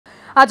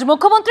আজ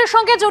মুখ্যমন্ত্রীর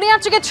সঙ্গে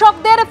জুনিয়র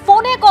চিকিৎসকদের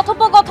ফোনে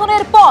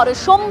কথোপকথনের পর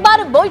সোমবার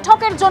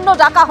বৈঠকের জন্য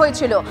ডাকা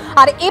হয়েছিল।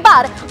 আর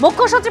এবার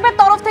মুখ্য সচিবের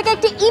তরফ থেকে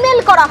একটি ইমেল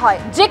করা হয়,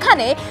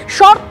 যেখানে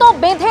শর্ত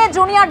বেঁধে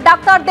জুনিয়র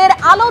ডাক্তারদের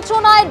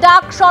আলোচনায়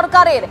ডাক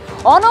সরকারের।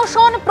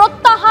 অনশন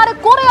প্রত্যাহার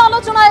করে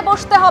আলোচনায়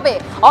বসতে হবে,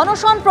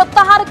 অনশন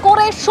প্রত্যাহার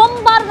করে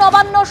সোমবার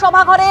নবান্ন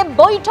সভাঘরে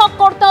বৈঠক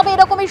করতে হবে,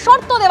 এরকমই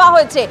শর্ত দেওয়া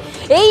হয়েছে।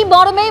 এই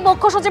মর্মেই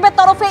মুখ্য সচিবের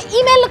তরফে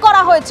ইমেল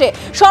করা হয়েছে।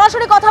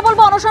 সরাসরি কথা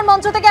বলবো অনশন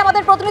মঞ্চ থেকে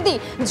আমাদের প্রতিনিধি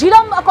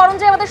ঝিলম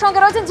করঞ্জয় আমাদের সঙ্গে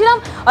রয়েছেন। ঝিলম,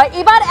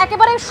 এবার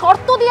একেবারে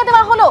শর্ত দিয়ে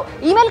দেওয়া হলো,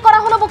 ইমেল করা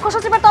হলো মুখ্য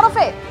সচিবের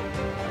তরফে।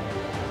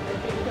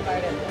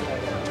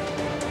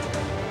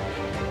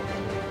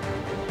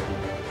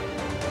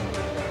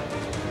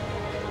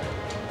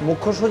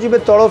 মুখ্য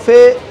সচিবের তরফে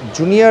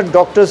জুনিয়র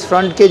ডক্টরস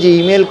ফ্রন্টকে যে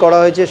ইমেল করা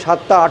হয়েছে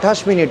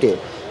 7:28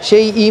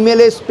 সেই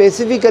ইমেলে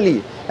স্পেসিফিক্যালি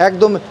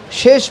একদম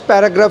শেষ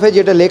প্যারাগ্রাফে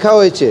যেটা লেখা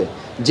হয়েছে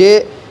যে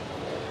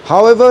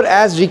however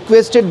as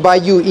requested by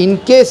you, in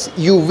case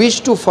you wish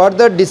to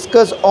further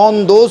discuss on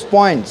those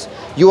points,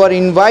 you are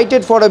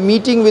invited for a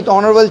meeting with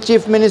Honorable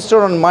Chief Minister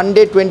on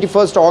Monday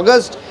 21st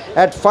August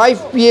at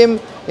 5 p.m.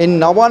 in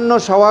Navanno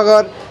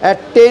Savagar at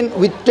 10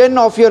 with 10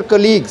 of your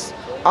colleagues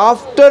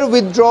after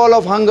withdrawal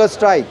of hunger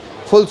strike,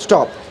 full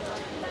stop.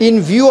 In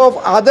view of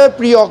other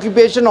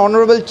preoccupation,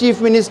 Honorable Chief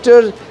Minister,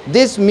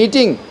 this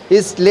meeting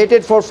is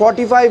slated for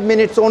 45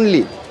 minutes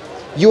only.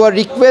 You are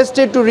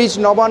requested to reach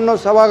Navanno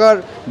Savagar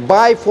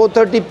by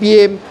 4:30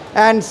 p.m.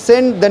 and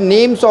send the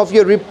names of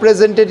your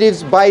representatives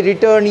by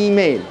return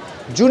email.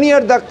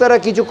 Junior ডাক্তাররা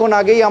কিছুক্ষণ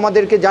আগেই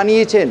আমাদেরকে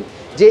জানিয়েছেন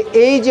যে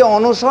এই যে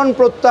অনশন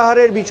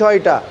প্রত্যাহারের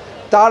বিষয়টা,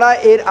 তারা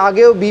এর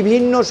আগেও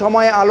বিভিন্ন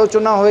সময়ে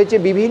আলোচনা হয়েছে,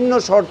 বিভিন্ন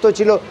শর্ত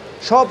ছিল,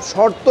 সব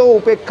শর্ত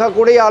উপেক্ষা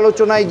করেই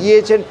আলোচনায়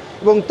গিয়েছেন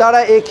এবং তারা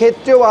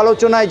এক্ষেত্রেও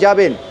আলোচনায়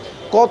যাবেন।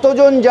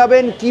 কতজন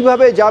যাবেন,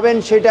 কিভাবে যাবেন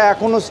সেটা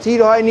এখনও স্থির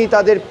হয়নি।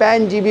 তাদের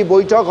প্যানজীবী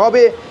বৈঠক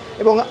হবে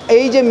এবং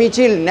এই যে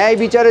মিছিল, ন্যায়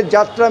বিচারের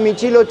যাত্রা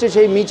মিছিল হচ্ছে,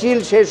 সেই মিছিল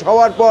শেষ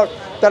হওয়ার পর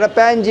তারা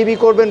প্যানজীবী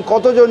করবেন,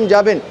 কতজন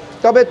যাবেন।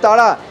 তবে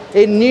তারা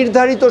এই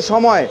নির্ধারিত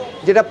সময়,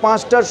 যেটা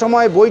 5টার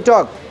সময়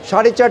বৈঠক,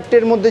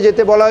 4:30-র মধ্যে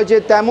যেতে বলা হয়েছে,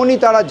 তেমনই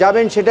তারা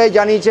যাবেন সেটাই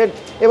জানিয়েছেন।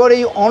 এবার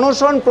এই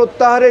অনশন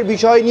প্রত্যাহারের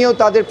বিষয় নিয়েও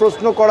তাদের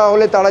প্রশ্ন করা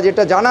হলে তারা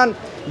যেটা জানান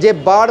যে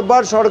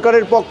বারবার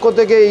সরকারের পক্ষ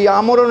থেকে এই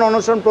আমরণ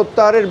অনশন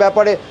প্রত্যাহারের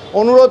ব্যাপারে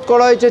অনুরোধ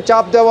করা হয়েছে,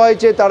 চাপ দেওয়া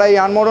হয়েছে, তারা এই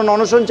আমরণ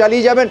অনশন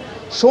চালিয়ে যাবেন।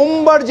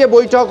 সোমবার যে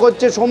বৈঠক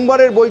হচ্ছে,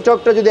 সোমবারের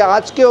বৈঠকটা যদি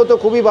আজকে হতো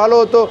খুবই ভালো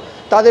হতো।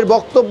 তাদের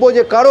বক্তব্য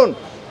যে কারণ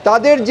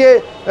তাদের যে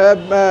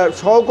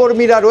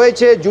সহকর্মীরা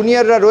রয়েছে,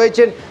 জুনিয়ররা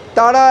রয়েছেন,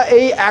 তারা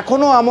এই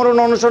এখনও আমরণ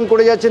অনশন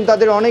করে যাচ্ছেন,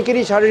 তাদের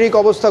অনেকেরই শারীরিক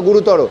অবস্থা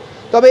গুরুতর।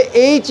 তবে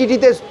এই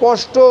চিঠিতে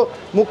স্পষ্ট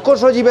মুখ্য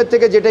সচিবের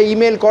থেকে যেটা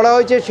ইমেল করা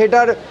হয়েছে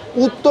সেটার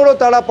উত্তরও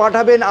তারা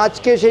পাঠাবেন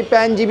আজকে সেই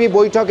প্যানজীবী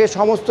বৈঠকে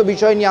সমস্ত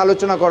বিষয় নিয়ে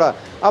আলোচনা করা।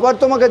 আবার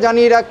তোমাকে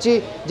জানিয়ে রাখছি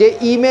যে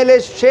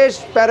ইমেলের শেষ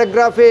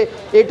প্যারাগ্রাফে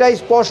এটাই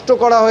স্পষ্ট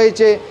করা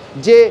হয়েছে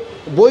যে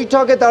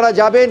বৈঠকে তারা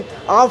যাবেন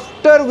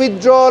after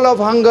withdrawal of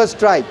hunger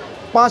strike.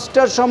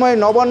 5টার সময়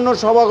নবান্ন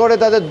সভাঘরে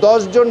তাদের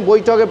 10 জন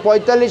বৈঠকে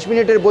 45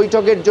 মিনিটের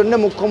বৈঠকের জন্য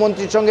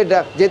মুখ্যমন্ত্রীর সঙ্গে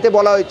যেতে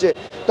বলা হয়েছে,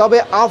 তবে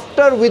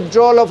after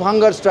withdrawal of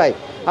hunger strike.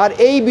 আর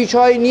এই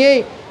বিষয় নিয়েই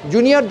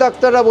জুনিয়র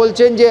ডাক্তাররা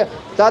বলছেন যে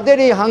তাদের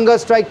এই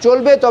হাঙ্গার স্ট্রাইক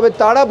চলবে, তবে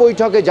তারা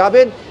বৈঠকে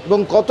যাবেন এবং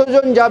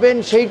কতজন যাবেন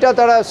সেইটা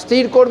তারা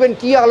স্থির করবেন,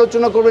 কি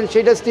আলোচনা করবেন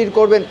সেটা স্থির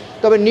করবেন।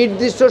 তবে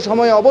নির্দিষ্ট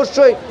সময়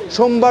অবশ্যই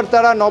সোমবার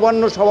তারা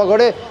নবান্ন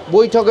সভাঘরে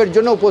বৈঠকের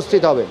জন্য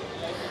উপস্থিত হবেন।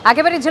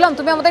 একেবারে ঝিলাম,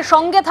 তুমি আমাদের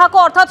সঙ্গে থাকো।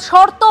 অর্থাৎ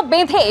শর্ত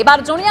বেঁধে এবার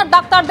জুনিয়র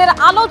ডাক্তারদের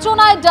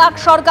আলোচনায় ডাক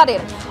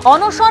সরকারের।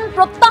 অনশন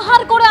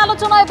প্রত্যাহার করে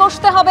আলোচনায়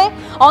বসতে হবে,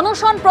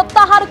 অনশন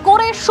প্রত্যাহার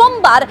করে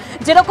সোমবার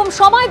যেরকম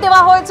সময়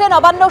দেওয়া হয়েছে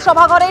নবান্ন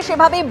সভাঘরে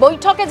সেভাবেই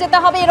বৈঠকে যেতে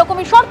হবে,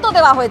 এরকমই শর্ত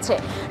দেওয়া হয়েছে।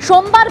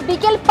 সোমবার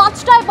বিকেল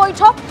 5টায়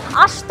বৈঠক,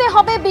 আসতে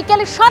হবে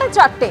বিকেল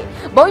 4:30।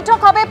 বৈঠক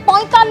হবে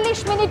 45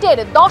 মিনিটের,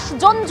 10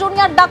 জন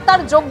জুনিয়র ডাক্তার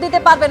যোগ দিতে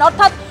পারবেন।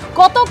 অর্থাৎ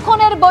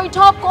কতক্ষণের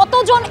বৈঠক,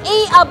 কতজন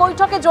এই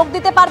বৈঠকে যোগ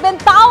দিতে পারবেন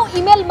তাও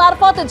ইমেল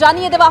মারফত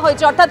জানিয়ে দেওয়া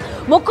হয়েছে। অর্থাৎ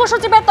মুখ্য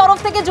সচিবের তরফ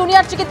থেকে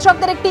জুনিয়র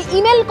চিকিৎসকদের একটি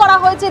ইমেল করা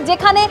হয়েছে,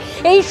 যেখানে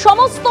এই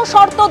সমস্ত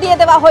শর্ত দিয়ে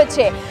দেওয়া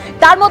হয়েছে।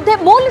 তার মধ্যে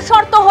মূল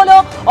শর্ত হলো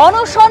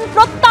অনশন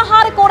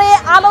প্রত্যাহার করে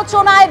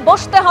আলোচনায়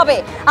বসতে হবে।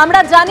 আমরা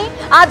জানি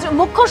আজ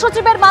মুখ্য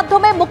সচিবের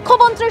মাধ্যমে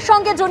মুখ্যমন্ত্রীর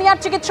সঙ্গে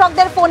জুনিয়র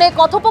চিকিৎসকদের ফোনে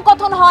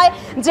কথোপকথন হয়,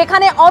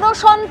 যেখানে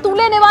অনশন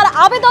তুলে নেওয়ার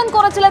আবেদন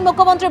করেছিলেন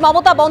মুখ্যমন্ত্রী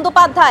মমতা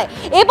বন্দ্যোপাধ্যায়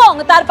এবং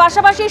তার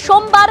পাশাপাশি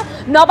সোমবার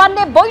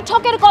নবান্নে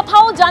বৈঠকের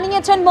কথাও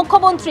জানিয়েছেন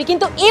মুখ্যমন্ত্রী।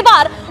 কিন্তু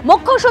এবার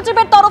মুখ্য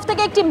সচিবের তরফ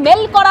থেকে একটি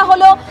মেল করা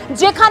হলো,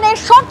 যেখানে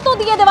শর্ত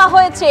দিয়ে দেওয়া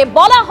হয়েছে,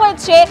 বলা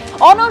হয়েছে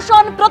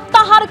অনশন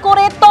প্রত্যাহার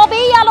করে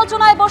তবেই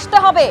আলোচনায় বসতে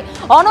হবে,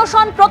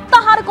 অনশন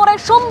প্রত্যাহার করে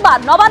সোমবার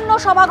নবান্ন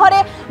সভাঘরে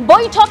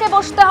বৈঠকে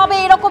বসতে হবে,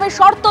 এরকমই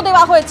শর্ত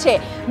দেওয়া হয়েছে।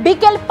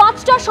 বিকেল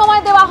 5টার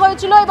সময় দেওয়া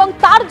হয়েছিল এবং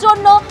তার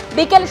জন্য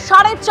বিকেল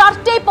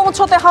 4:30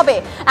 পৌঁছতে হবে।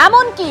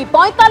 এমনকি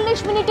 45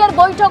 মিনিটের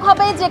বৈঠক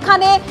হবে,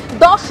 যেখানে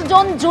 10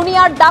 জন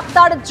জুনিয়র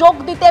ডাক্তার যোগ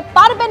দিতে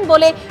পারবেন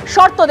বলে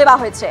শর্ত দেওয়া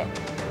হয়েছে।